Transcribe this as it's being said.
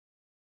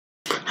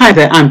Hi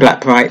there, I'm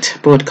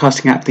Blackbright,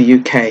 broadcasting out of the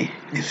UK.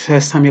 If it's the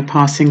first time you're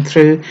passing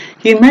through,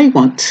 you may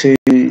want to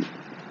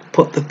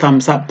put the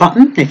thumbs up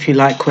button if you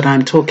like what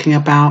I'm talking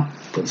about,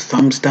 put the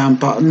thumbs down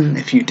button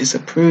if you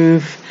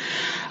disapprove,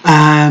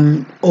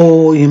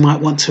 or you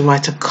might want to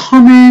write a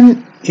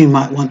comment, you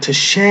might want to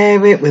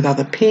share it with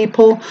other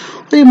people,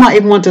 or you might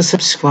even want to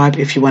subscribe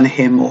if you want to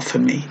hear more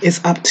from me. It's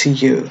up to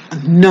you,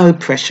 no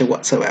pressure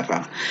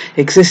whatsoever.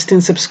 Existing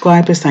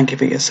subscribers, thank you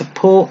for your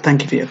support,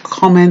 thank you for your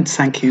comments,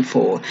 thank you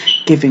for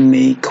giving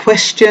me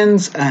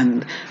questions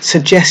and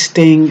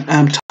suggesting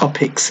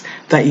topics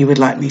that you would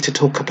like me to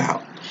talk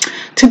about.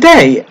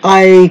 Today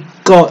I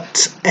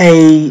got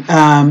a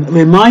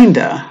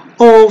reminder,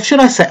 or should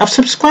I say I've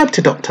subscribed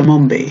to Dr.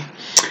 Mombi,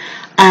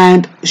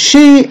 and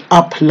she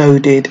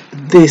uploaded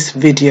this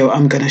video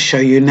I'm going to show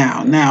you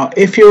now. Now,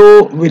 if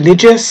you're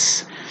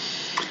religious,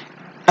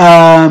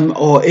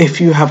 or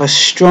if you have a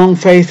strong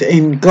faith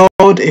in God,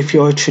 if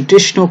you're a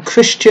traditional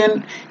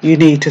Christian, you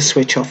need to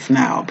switch off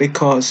now,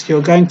 because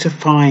you're going to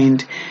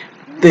find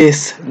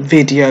this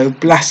video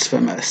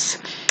blasphemous.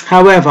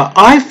 However,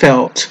 I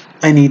felt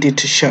I needed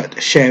to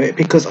share it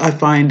because I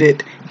find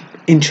it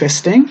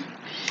interesting.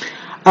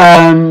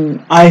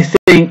 I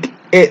think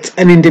it's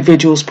an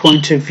individual's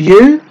point of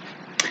view,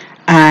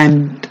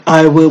 and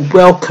I will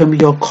welcome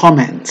your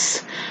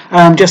comments.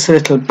 Just a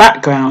little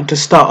background: to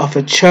start off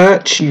a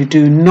church, you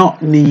do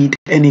not need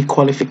any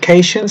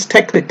qualifications.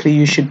 Technically,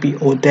 you should be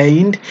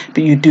ordained,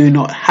 but you do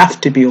not have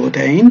to be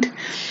ordained.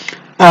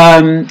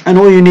 And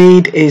all you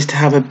need is to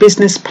have a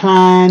business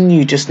plan.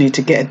 You just need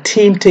to get a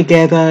team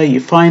together.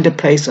 You find a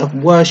place of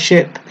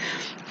worship.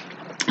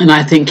 And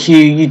I think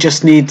you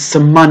just need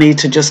some money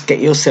to just get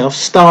yourself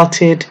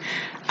started.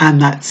 And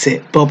that's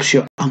it. Bob's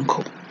your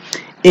uncle.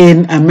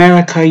 In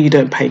America, you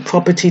don't pay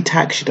property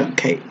tax, you don't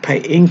pay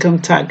income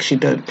tax, you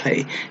don't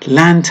pay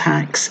land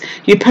tax.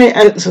 You pay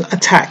a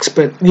tax,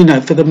 but you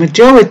know, for the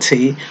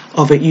majority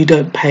of it, you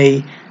don't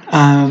pay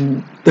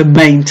the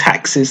main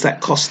taxes that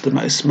cost the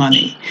most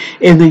money.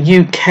 In the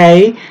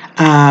UK,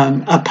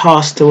 a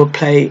pastor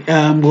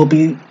will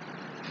be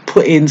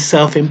put in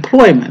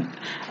self-employment.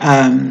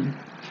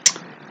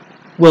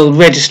 Will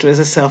register as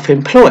a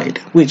self-employed,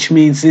 which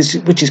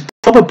is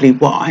probably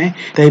why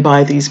they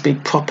buy these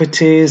big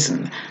properties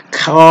and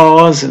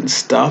cars and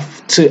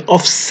stuff to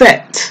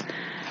offset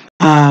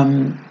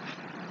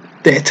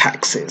their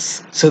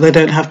taxes, so they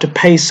don't have to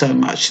pay so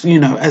much, you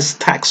know, as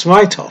tax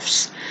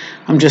write-offs.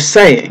 I'm just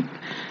saying.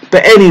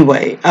 But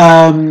anyway,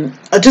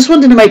 I just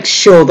wanted to make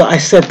sure that I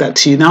said that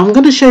to you. Now I'm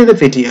going to show you the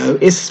video.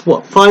 It's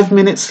 5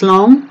 minutes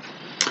long,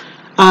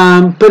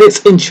 but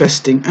it's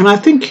interesting, and I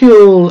think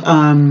you'll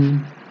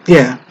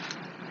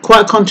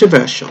quite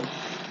controversial.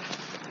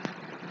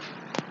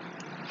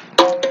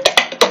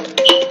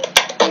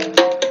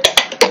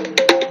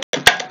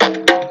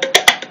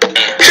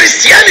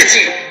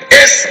 Christianity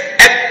is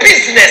a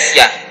business.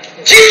 Yeah.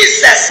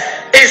 Jesus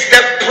is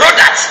the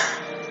product.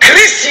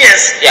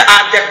 Christians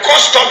are the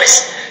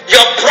customers.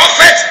 Your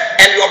prophet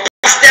and your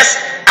pastors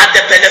are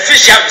the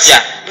beneficiaries.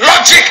 Yeah.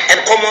 Logic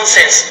and common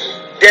sense.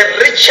 The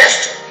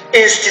richest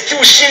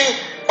institution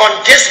on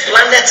this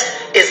planet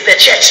is the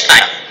church.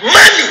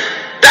 Money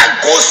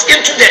that goes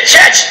into the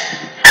church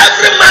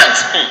every month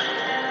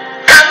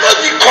cannot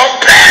be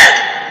compared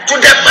to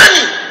the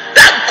money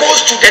that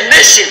goes to the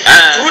nation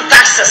through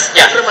taxes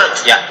every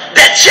month.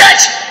 The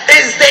church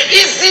is the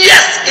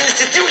easiest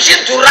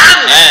institution to run,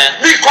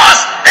 because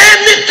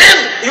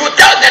anything you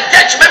tell the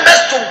church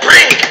members to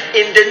bring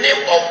in the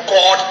name of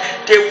God,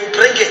 they will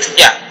bring it.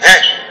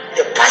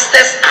 The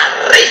pastors are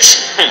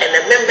rich and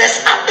the members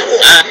are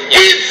poor.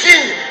 Even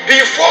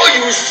before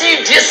you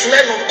see this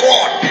man of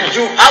God,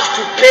 you have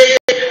to pay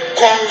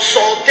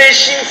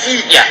consultation fee.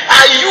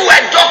 Are you a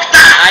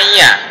doctor?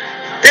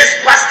 These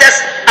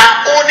pastors are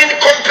owning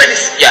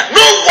companies.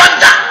 No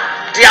wonder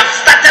they have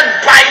started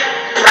buying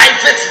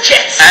private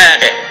jets.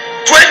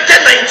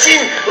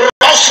 2019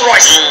 Rolls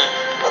Royce.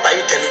 What are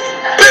you telling me?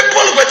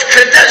 People with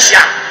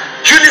credential,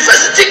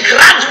 university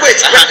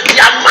graduates with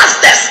their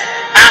masters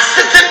are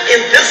sitting in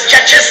these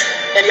churches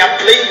and they are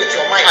playing with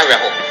your mind.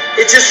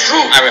 It is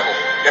true.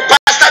 The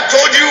pastor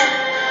told you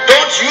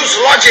don't use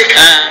logic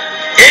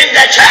in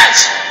the church.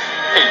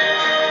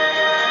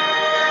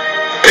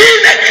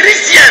 Being a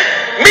Christian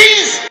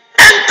means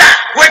enter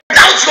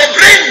without your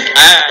brain.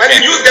 When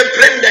you use the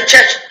brain in the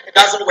church, it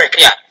doesn't work.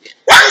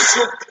 Once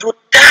you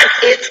can't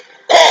hit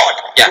God,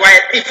 you are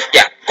a thief.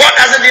 God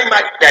doesn't need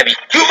money.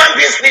 Human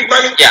beings need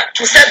money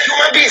to serve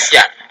human beings.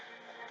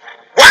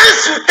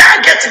 Once you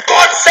target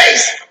God,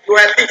 says you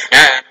are a thief.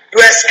 You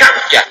are a scam.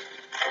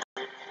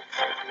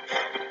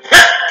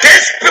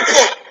 These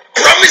people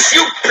promise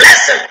you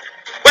blessing.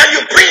 When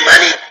you bring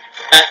money,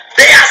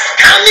 they are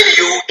scamming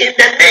you in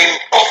the name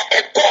of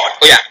a God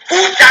who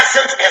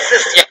doesn't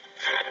exist.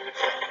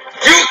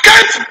 You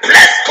can't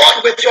bless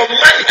God with your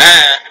money.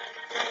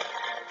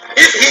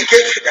 If he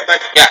gave you the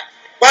money,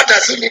 what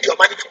does he need your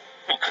money for?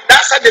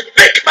 That's how they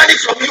make money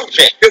from you.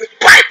 They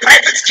buy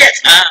private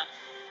jets.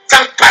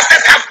 Some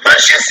pastors have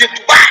mansions in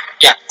Dubai.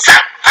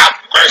 Some have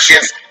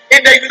mansions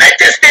in the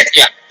United States,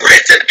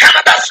 Britain,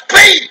 Canada,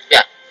 Spain.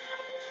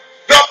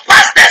 Your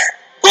pastors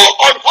go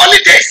on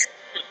holidays.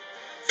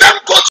 Some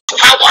go to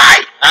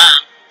Hawaii.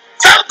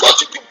 Some go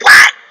to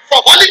Dubai for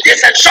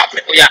holidays and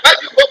shopping. Where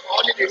do you go for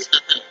holidays?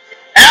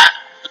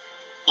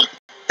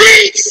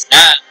 These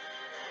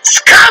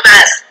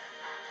scammers.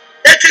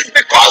 It is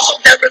because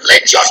of the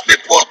religious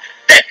people,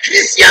 the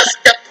Christians,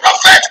 the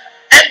prophets,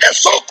 and the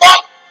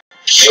so-called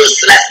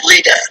useless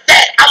leaders, the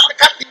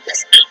African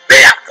leaders.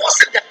 They are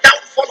causing the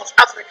downfall of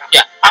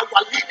Africa.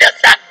 Our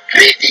leaders are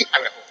greedy,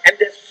 and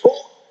the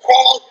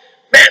so-called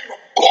men of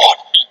God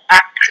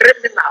are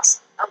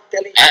criminals. I'm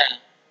telling you.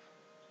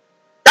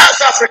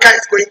 That's Africa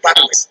is going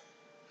backwards.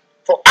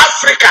 For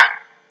Africa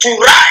to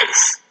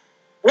rise,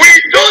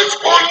 we don't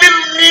only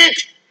need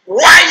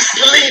wise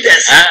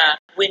leaders,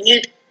 we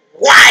need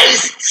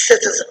wise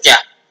citizens.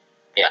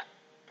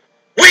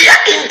 We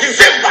are in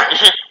December,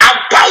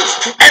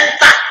 about to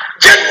enter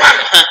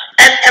January,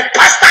 and a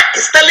pastor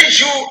is telling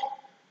you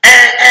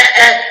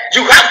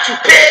you have to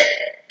pay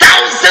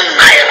 1,000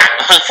 naira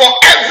for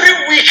every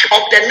week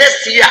of the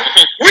next year,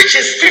 which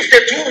is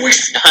 52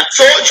 weeks.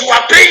 So you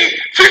are paying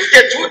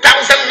 52,000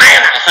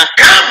 naira.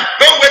 Come,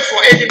 don't wait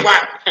for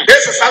anyone.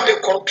 This is how they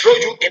control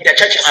you in the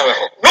churches.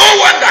 No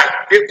wonder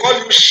they call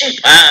you sheep.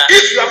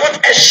 If you are not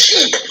a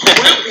sheep, will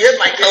you behave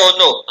like this?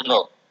 Oh,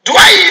 no. Do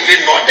I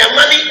even know the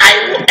money I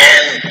will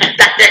earn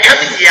that the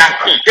coming year?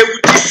 They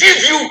will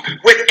deceive you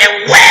with a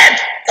word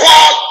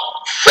called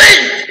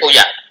faith.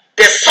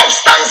 The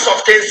substance of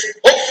things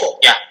hoped for.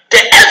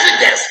 The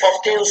evidence of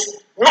things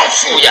not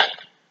seen.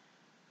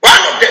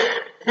 One of the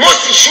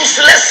most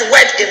useless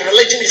words in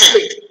religion is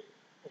faith.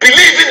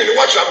 Believing in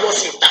what you have not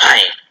seen.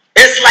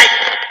 It's like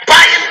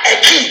buying a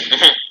key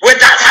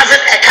without having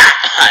a car.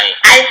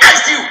 I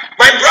asked you,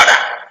 my brother,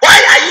 why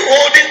are you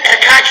holding a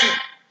car key?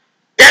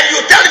 Then you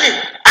tell me,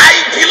 I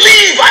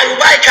believe I will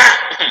buy a car.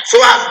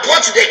 So I've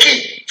bought the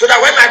key so that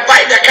when I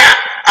buy the car,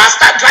 I'll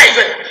start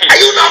driving. Are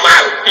you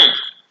normal?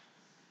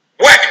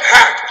 Work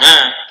hard.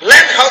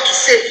 Learn how to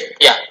save.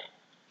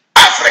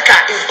 Africa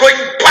is going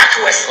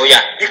backwards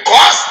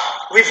because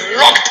we've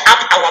locked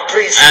up our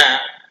brains.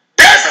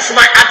 This is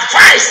my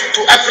advice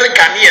to every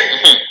Ghanaian.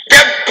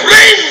 The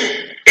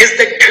brain is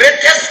the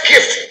greatest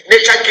gift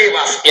nature gave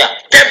us.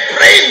 The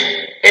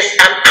brain is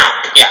an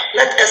app.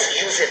 Let us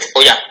use it.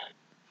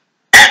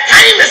 A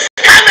time is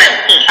coming.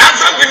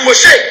 After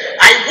Moshe,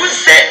 I will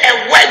say a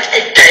word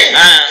again.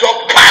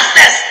 Your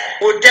pastors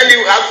will tell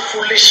you how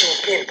foolish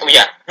you've been.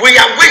 We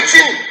are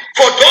waiting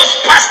for those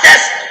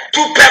pastors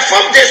to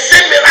perform the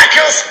same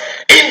miracles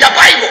in the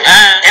Bible.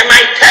 And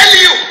I tell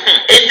you,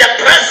 in the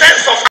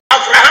presence of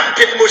Abraham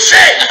and Moshe,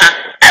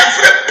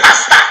 every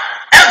pastor,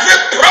 every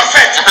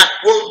prophet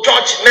will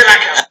judge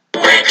miracles.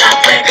 Wake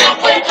up, wake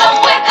up, wake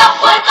up, wake up,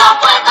 wake up,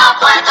 wake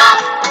up, wake up.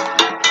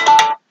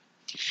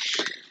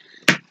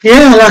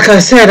 Yeah, like I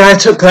said, I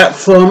took that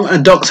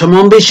from Dr.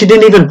 Mombi. She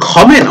didn't even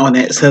comment on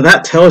it, so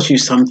that tells you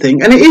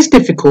something. And it is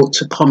difficult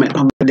to comment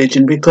on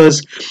religion because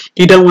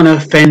you don't want to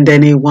offend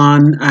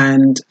anyone,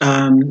 and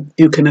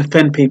you can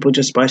offend people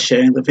just by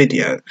sharing the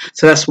video.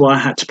 So that's why I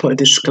had to put a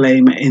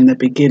disclaimer in the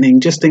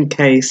beginning, just in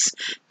case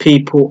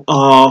people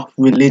are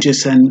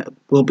religious and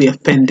will be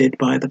offended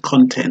by the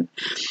content.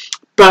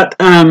 But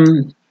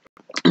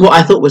what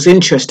I thought was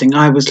interesting,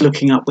 I was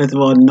looking up whether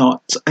or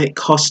not it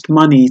cost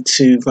money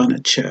to run a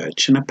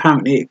church, and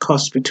apparently it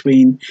costs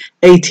between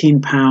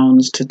 £18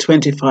 to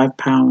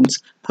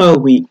 £25 per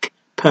week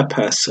per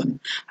person,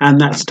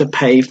 and that's to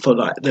pay for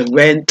like the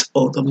rent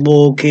or the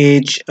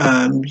mortgage,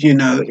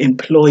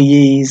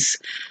 employees,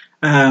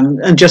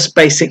 and just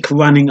basic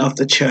running of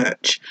the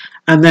church.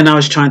 And then I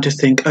was trying to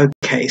think,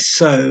 okay,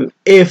 so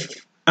if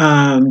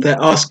they're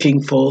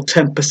asking for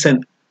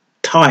 10%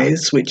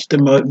 tithes, which the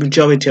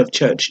majority of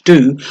church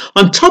do.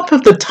 On top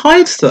of the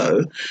tithes,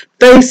 though,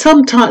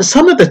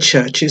 some of the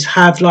churches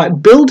have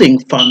like building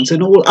funds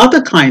and all other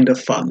kind of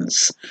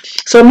funds.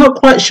 So I'm not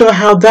quite sure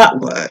how that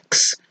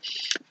works.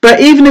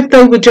 But even if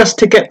they were just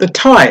to get the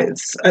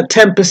tithes at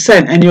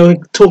 10%, and you're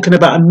talking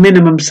about a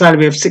minimum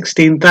salary of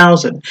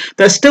 16,000,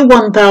 that's still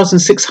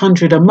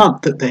 1,600 a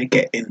month that they're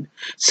getting.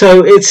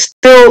 So it's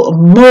still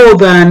more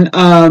than.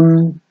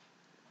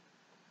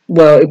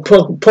 Well, it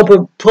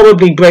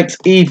probably breaks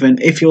even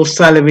if your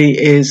salary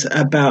is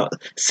about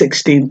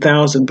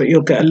 16,000, but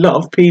you'll get a lot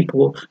of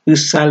people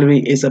whose salary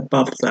is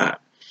above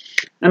that.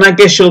 And I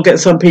guess you'll get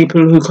some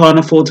people who can't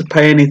afford to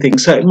pay anything,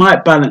 so it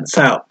might balance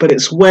out. But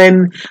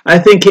I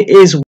think it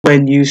is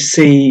when you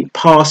see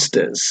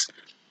pastors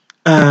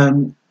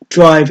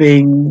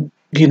driving,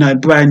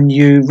 brand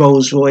new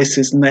Rolls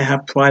Royces, and they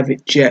have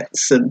private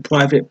jets and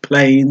private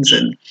planes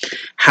and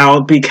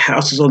big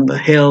houses on the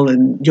hill,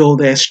 and you're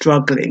there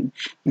struggling.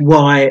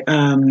 Why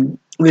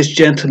this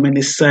gentleman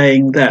is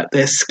saying that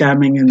they're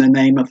scamming in the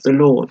name of the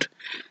Lord.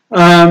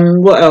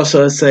 What else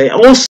do I say?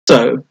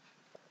 Also,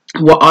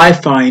 what I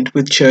find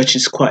with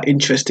churches quite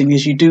interesting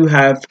is you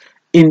have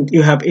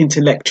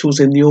intellectuals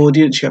in the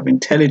audience, you have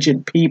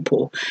intelligent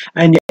people,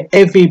 and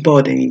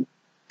everybody,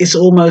 it's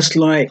almost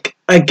like,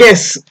 I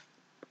guess,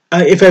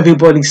 if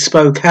everybody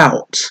spoke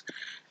out,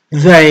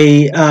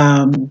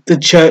 the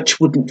church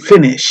wouldn't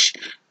finish.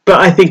 But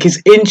I think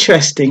it's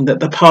interesting that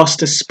the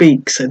pastor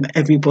speaks and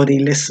everybody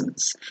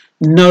listens.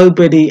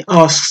 Nobody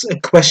asks a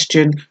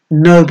question.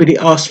 Nobody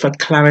asks for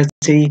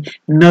clarity.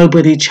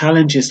 Nobody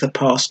challenges the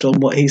pastor on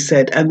what he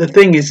said. And the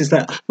thing is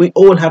that we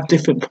all have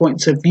different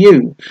points of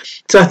view.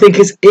 So I think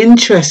it's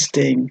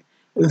interesting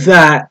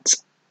that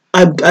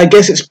I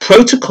guess it's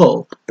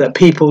protocol that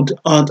people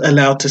aren't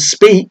allowed to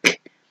speak,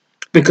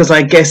 because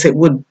I guess it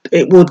would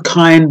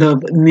kind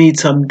of need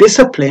some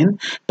discipline.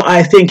 But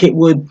I think it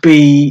would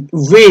be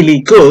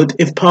really good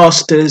if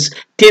pastors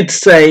did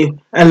say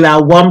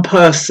allow one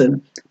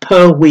person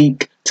per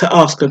week to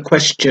ask a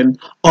question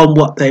on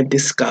what they've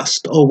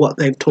discussed or what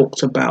they've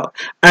talked about.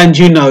 And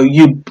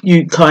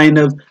you kind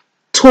of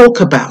talk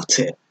about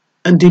it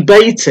and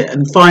debate it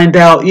and find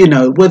out,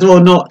 whether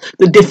or not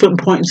the different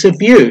points of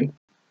view.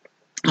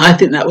 I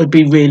think that would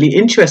be really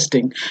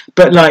interesting.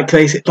 But like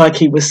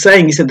he was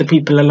saying, he said the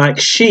people are like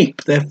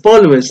sheep. They're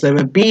followers. They're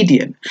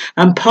obedient.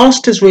 And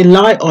pastors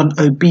rely on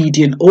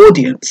obedient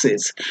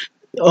audiences,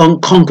 on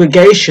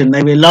congregation.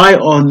 They rely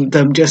on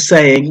them just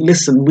saying,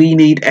 listen, we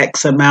need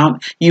X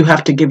amount. You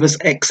have to give us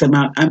X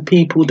amount. And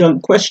people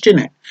don't question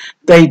it.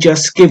 They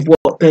just give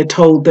what they're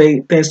told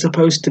they're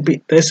supposed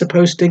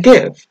to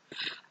give.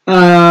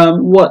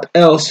 What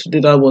else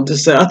did I want to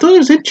say? I thought it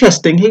was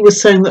interesting. He was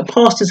saying that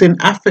pastors in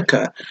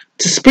Africa,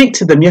 to speak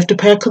to them, you have to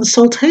pay a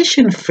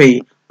consultation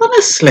fee.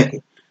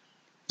 Honestly,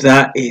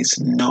 that is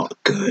not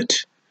good.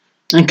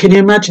 And can you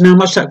imagine how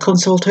much that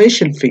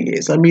consultation fee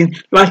is? I mean,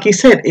 like he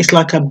said, it's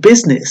like a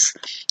business.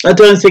 I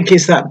don't think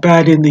it's that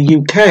bad in the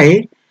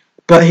UK,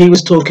 but he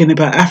was talking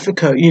about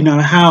Africa,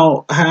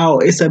 how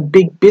it's a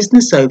big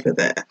business over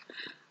there.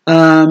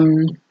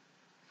 And,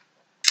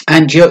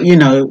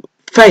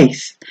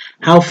 faith,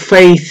 how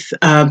faith,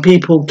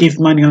 people give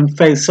money on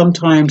faith.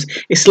 Sometimes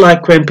it's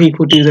like when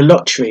people do the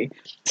lottery.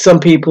 Some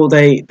people,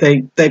 they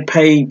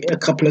pay a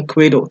couple of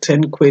quid or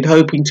 10 quid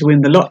hoping to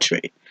win the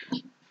lottery.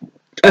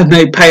 And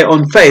they pay it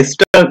on faith,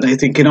 don't they?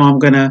 Thinking, I'm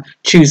going to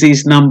choose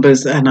these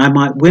numbers and I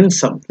might win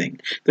something.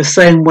 The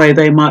same way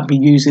they might be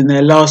using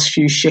their last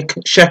few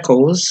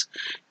shekels,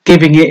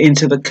 giving it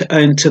into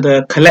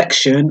the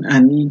collection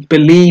and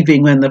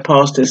believing when the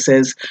pastor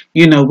says,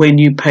 when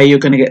you pay, you're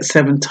going to get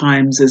 7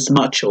 times as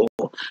much or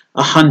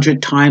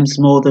 100 times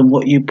more than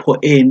what you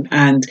put in.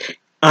 And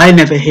I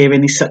never hear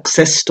any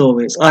success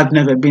stories. I've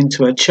never been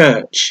to a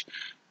church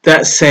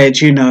that said,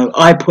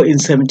 I put in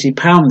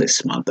 £70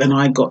 this month and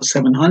I got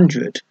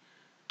 700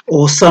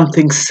 or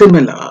something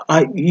similar.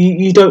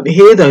 You don't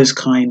hear those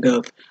kind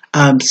of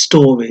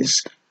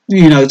stories,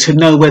 to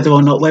know whether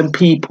or not when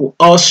people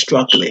are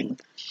struggling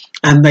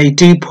and they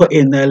do put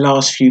in their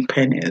last few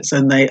pennies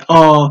and they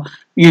are,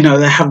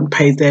 they haven't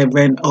paid their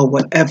rent or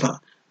whatever,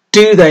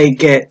 do they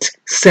get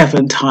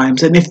 7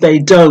 times? And if they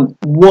don't,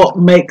 what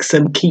makes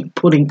them keep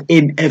putting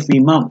in every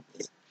month?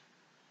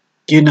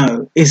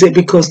 Is it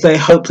because they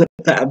hope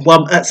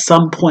that at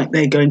some point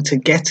they're going to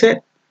get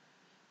it?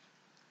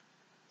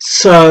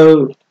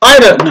 So I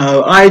don't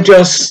know. I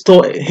just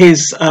thought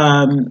his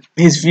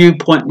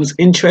viewpoint was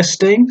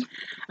interesting,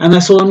 and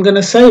that's all I'm going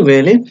to say,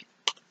 really.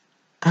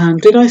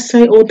 Did I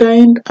say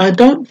ordained? I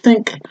don't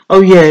think.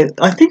 Oh yeah,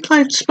 I think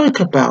I spoke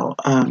about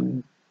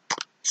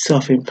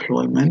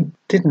self-employment,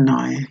 didn't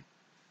I?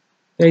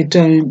 They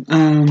don't.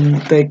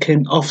 They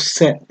can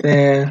offset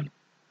their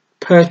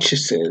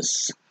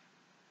purchases.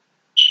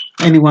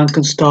 Anyone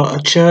can start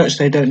a church.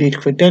 They don't need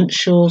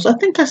credentials. I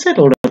think I said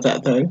all of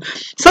that, though.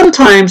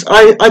 Sometimes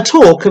I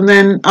talk and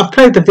then I've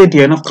played the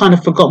video and I've kind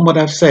of forgotten what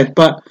I've said.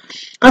 But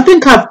I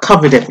think I've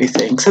covered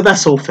everything. So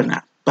that's all for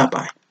now.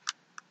 Bye-bye.